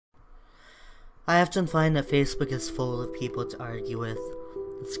I often find that Facebook is full of people to argue with.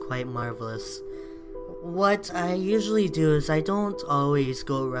 It's quite marvelous. What I usually do is I don't always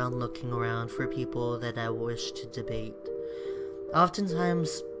go around looking around for people that I wish to debate.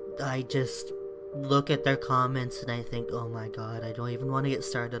 Oftentimes, I just look at their comments and I think, oh my god, I don't even want to get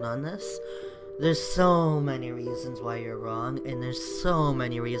started on this. There's so many reasons why you're wrong, and there's so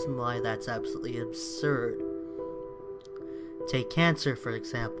many reasons why that's absolutely absurd. Take cancer, for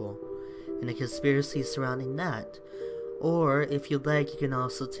example, and the conspiracy surrounding that. Or, if you'd like, you can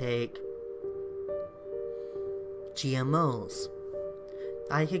also take GMOs.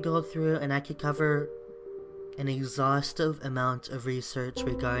 I could go through and I could cover an exhaustive amount of research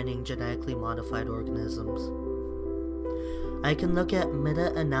regarding genetically modified organisms. I can look at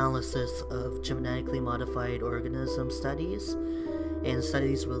meta-analysis of genetically modified organism studies and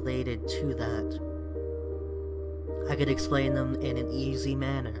studies related to that. I could explain them in an easy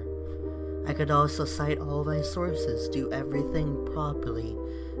manner. I could also cite all my sources, do everything properly,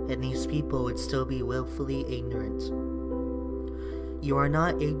 and these people would still be willfully ignorant. You are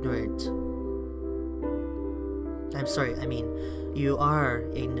not ignorant. You are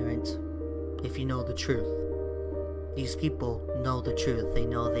ignorant if you know the truth. These people know the truth. They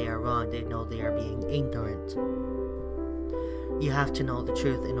know they are wrong. They know they are being ignorant. You have to know the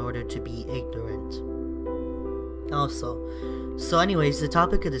truth in order to be ignorant. So anyways, the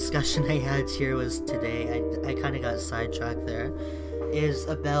topic of discussion I had here was today, I kind of got sidetracked there, is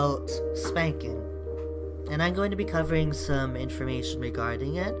about spanking. And I'm going to be covering some information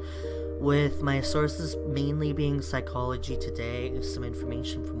regarding it, with my sources mainly being Psychology Today, some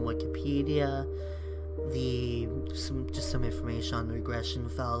information from Wikipedia, some information on regression,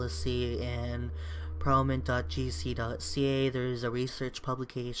 fallacy, and parliament.gc.ca. There's a research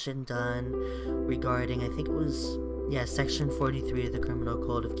publication done regarding, I think it was, Section 43 of the Criminal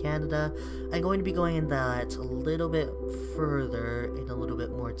Code of Canada. I'm going to be going into that a little bit further in a little bit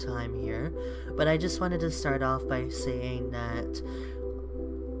more time here, but I just wanted to start off by saying that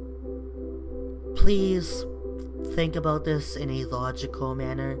please think about this in a logical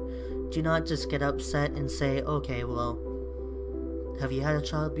manner. Do not just get upset and say, okay, well, have you had a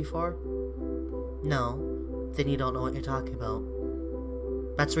child before? No. Then you don't know what you're talking about.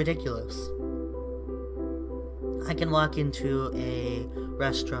 That's ridiculous. I can walk into a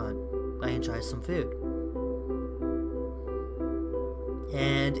restaurant, I can try some food.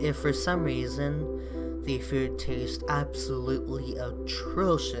 And if for some reason the food tastes absolutely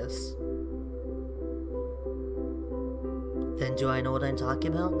atrocious, then do I know what I'm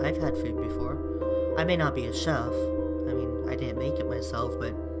talking about? I've had food before. I may not be a chef. I mean, I didn't make it myself,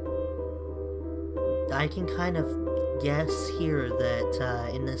 but I can kind of guess here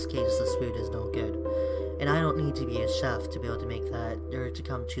that in this case this food is no good. And I don't need to be a chef to be able to make that, or to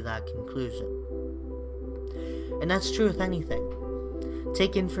come to that conclusion. And that's true with anything.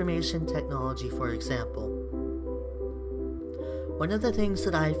 Take information technology, for example. One of the things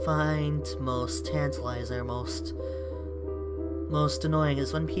that I find most tantalizing, or most annoying,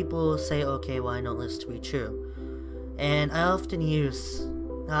 is when people say, okay, well, I know this to be true. And I often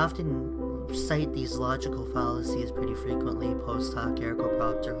cite these logical fallacies pretty frequently, post Hoc Ergo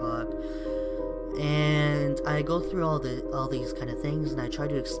Propter Hoc. And I go through all these kind of things, and I try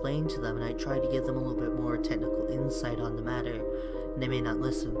to explain to them, and I try to give them a little bit more technical insight on the matter, and they may not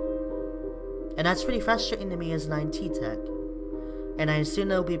listen. And that's pretty frustrating to me as an IT tech. And I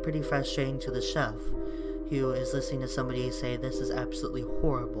assume it'll be pretty frustrating to the chef, who is listening to somebody say this is absolutely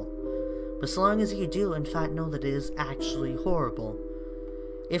horrible. But so long as you do in fact know that it is actually horrible,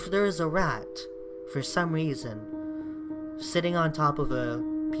 if there is a rat, for some reason, sitting on top of a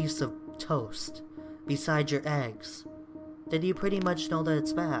piece of toast beside your eggs, then you pretty much know that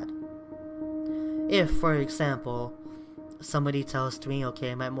it's bad. If, for example, somebody tells to me,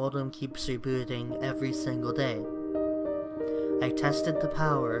 okay, my modem keeps rebooting every single day, I tested the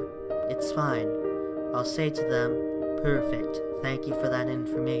power, it's fine, I'll say to them, perfect, thank you for that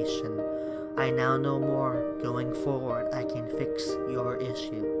information. I now know more. Going forward, I can fix your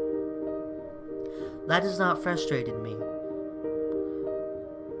issue. That has not frustrated me.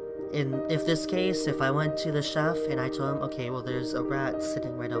 In this case, if I went to the chef and I told him, okay, well, there's a rat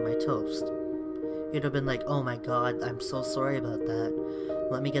sitting right on my toast, he'd have been like, oh my god, I'm so sorry about that.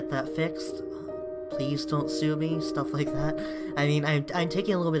 Let me get that fixed. Please don't sue me, stuff like that. I mean, I'm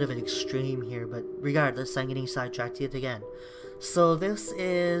taking a little bit of an extreme here, but regardless, I'm getting sidetracked yet again. So this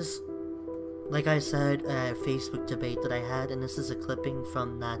is, like I said, a Facebook debate that I had, and this is a clipping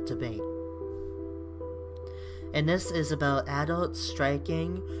from that debate. And this is about adults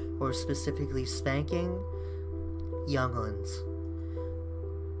striking, or specifically spanking, young ones.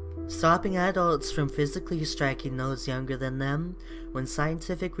 Stopping adults from physically striking those younger than them, when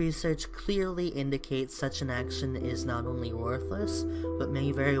scientific research clearly indicates such an action is not only worthless, but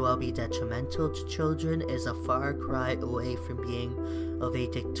may very well be detrimental to children, is a far cry away from being of a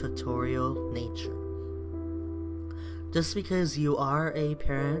dictatorial nature. Just because you are a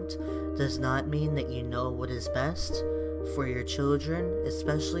parent does not mean that you know what is best for your children,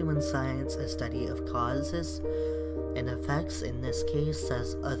 especially when science, a study of causes and effects in this case,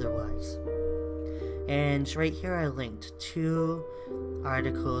 says otherwise. And right here I linked 2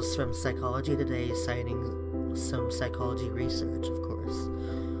 articles from Psychology Today citing some psychology research, of course,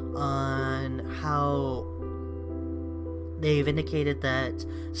 on how they've indicated that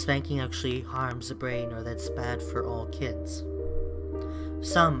spanking actually harms the brain, or that's bad for all kids.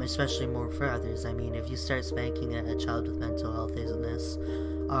 Some, especially more for others. I mean, if you start spanking a child with mental health illness,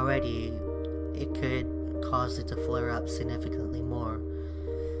 already it could cause it to flare up significantly more.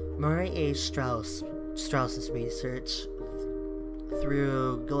 Maurry A Strauss's research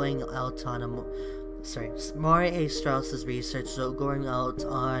Maurry A Strauss's research, so going out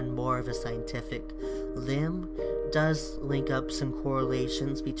on more of a scientific limb, does link up some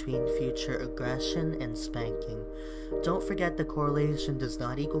correlations between future aggression and spanking. Don't forget the correlation does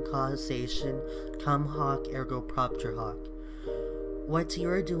not equal causation, cum hoc ergo propter hoc. What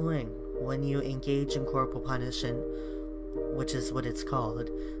you're doing when you engage in corporal punishment, which is what it's called,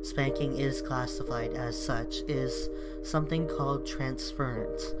 spanking is classified as such, is something called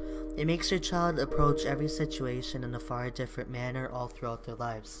transference. It makes your child approach every situation in a far different manner all throughout their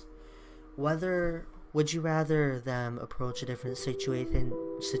lives. Would you rather them approach a different situation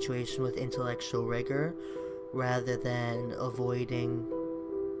with intellectual rigor rather than avoiding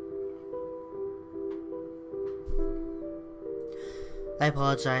I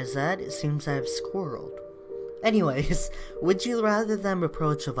apologize that it seems I've squirreled. Anyways, would you rather them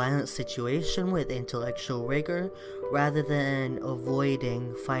approach a violent situation with intellectual rigor rather than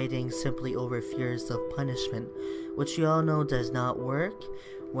avoiding fighting simply over fears of punishment, which you all know does not work?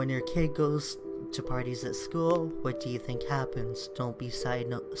 When your kid goes to parties at school, what do you think happens? Don't be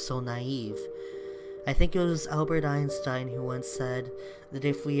so naive. I think it was Albert Einstein who once said that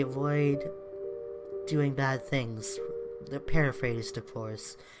if we avoid doing bad things, paraphrased of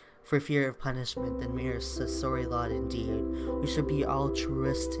course, for fear of punishment, then we are a sorry lot indeed. We should be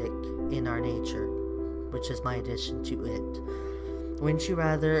altruistic in our nature, which is my addition to it. Wouldn't you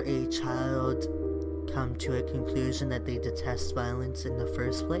rather a child come to a conclusion that they detest violence in the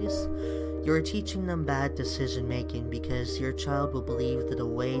first place? You're teaching them bad decision making because your child will believe that a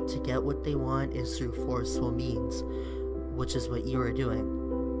way to get what they want is through forceful means, which is what you are doing.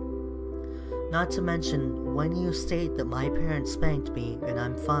 Not to mention, when you state that my parents spanked me and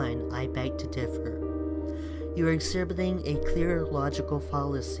I'm fine, I beg to differ. You are exhibiting a clear logical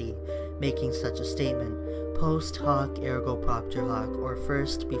fallacy making such a statement, post hoc ergo propter hoc, or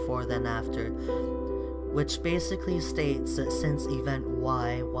first, before, then after, which basically states that since event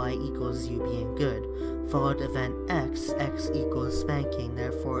Y, Y equals you being good, followed event X, X equals spanking,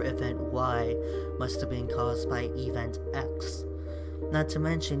 therefore event Y must have been caused by event X. Not to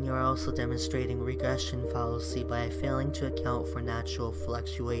mention, you are also demonstrating regression fallacy by failing to account for natural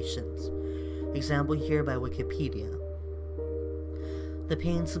fluctuations. Example here by Wikipedia. The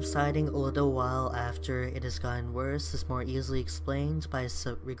pain subsiding a little while after it has gotten worse is more easily explained by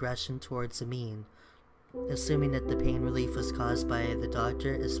regression towards the mean, assuming that the pain relief was caused by the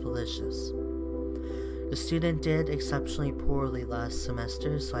doctor is fallacious. The student did exceptionally poorly last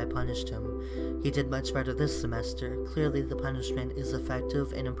semester, so I punished him. He did much better this semester. Clearly, the punishment is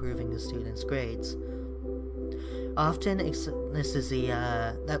effective in improving the student's grades. Often, this is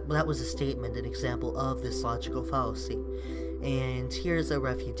that was a statement, an example of this logical fallacy. And here's a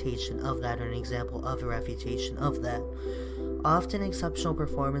refutation of that, or an example of a refutation of that. Often exceptional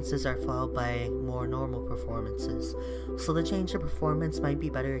performances are followed by more normal performances, so the change in performance might be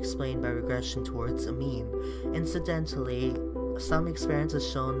better explained by regression towards a mean. Incidentally, some experience has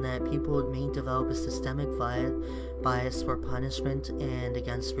shown that people may develop a systemic bias for punishment and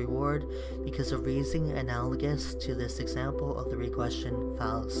against reward because of reasoning analogous to this example of the regression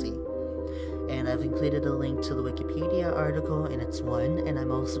fallacy. And I've included a link to the Wikipedia article, and it's one, and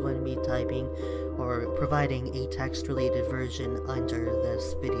I'm also going to be typing or providing a text-related version under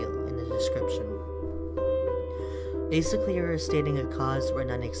this video in the description. Basically, you're stating a cause where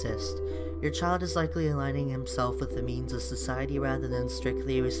none exists. Your child is likely aligning himself with the means of society rather than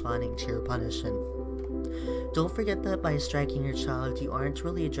strictly responding to your punishment. Don't forget that by striking your child, you aren't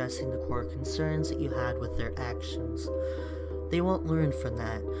really addressing the core concerns that you had with their actions. They won't learn from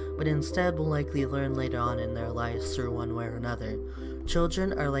that, but instead will likely learn later on in their lives through one way or another.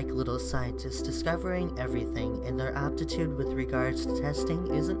 Children are like little scientists discovering everything, and their aptitude with regards to testing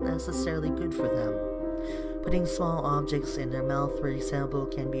isn't necessarily good for them. Putting small objects in their mouth, for example,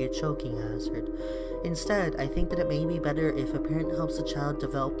 can be a choking hazard. Instead, I think that it may be better if a parent helps a child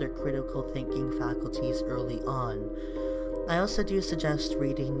develop their critical thinking faculties early on. I also do suggest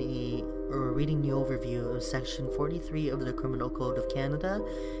reading the overview of Section 43 of the Criminal Code of Canada.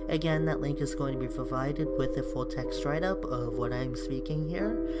 Again, that link is going to be provided with a full text write-up of what I'm speaking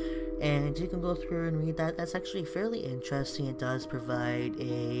here, and you can go through and read that. That's actually fairly interesting. It does provide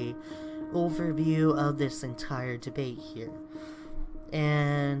a overview of this entire debate here.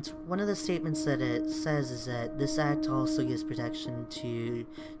 And one of the statements that it says is that this act also gives protection to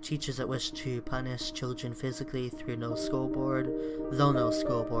teachers that wish to punish children physically through no school board, though no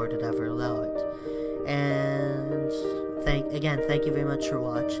school board would ever allow it. And thank you very much for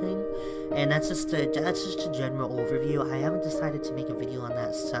watching. And that's just a general overview. I haven't decided to make a video on that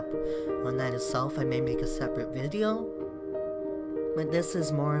itself. I may make a separate video, but this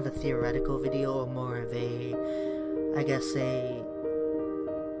is more of a theoretical video, or more of a, I guess, a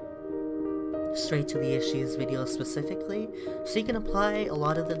straight to the issues video specifically, so you can apply a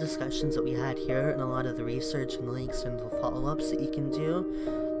lot of the discussions that we had here and a lot of the research and links and the follow-ups that you can do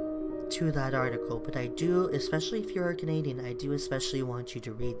to that article. But I do, especially if you're a Canadian, I do especially want you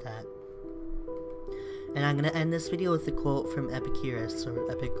to read that. And I'm going to end this video with a quote from Epicurus, or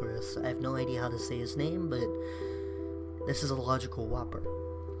Epicurus. I have no idea how to say his name, but this is a logical whopper.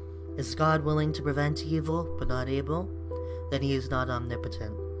 Is God willing to prevent evil, but not able? Then he is not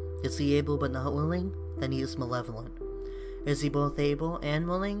omnipotent. Is he able but not willing? Then he is malevolent. Is he both able and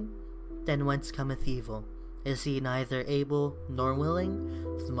willing? Then whence cometh evil? Is he neither able nor willing?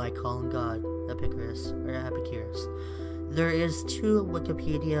 Then why call him God? Epicurus. There is 2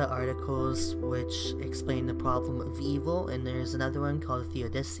 Wikipedia articles which explain the problem of evil, and there's another one called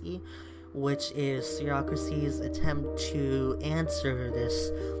Theodicy, which is theocracy's attempt to answer this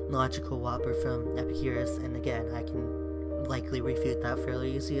logical whopper from Epicurus. And again, I can likely refute that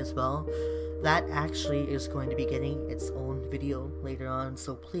fairly easy as well. That actually is going to be getting its own video later on,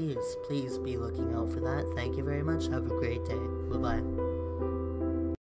 so please be looking out for that. Thank you very much. Have a great day. Bye-bye.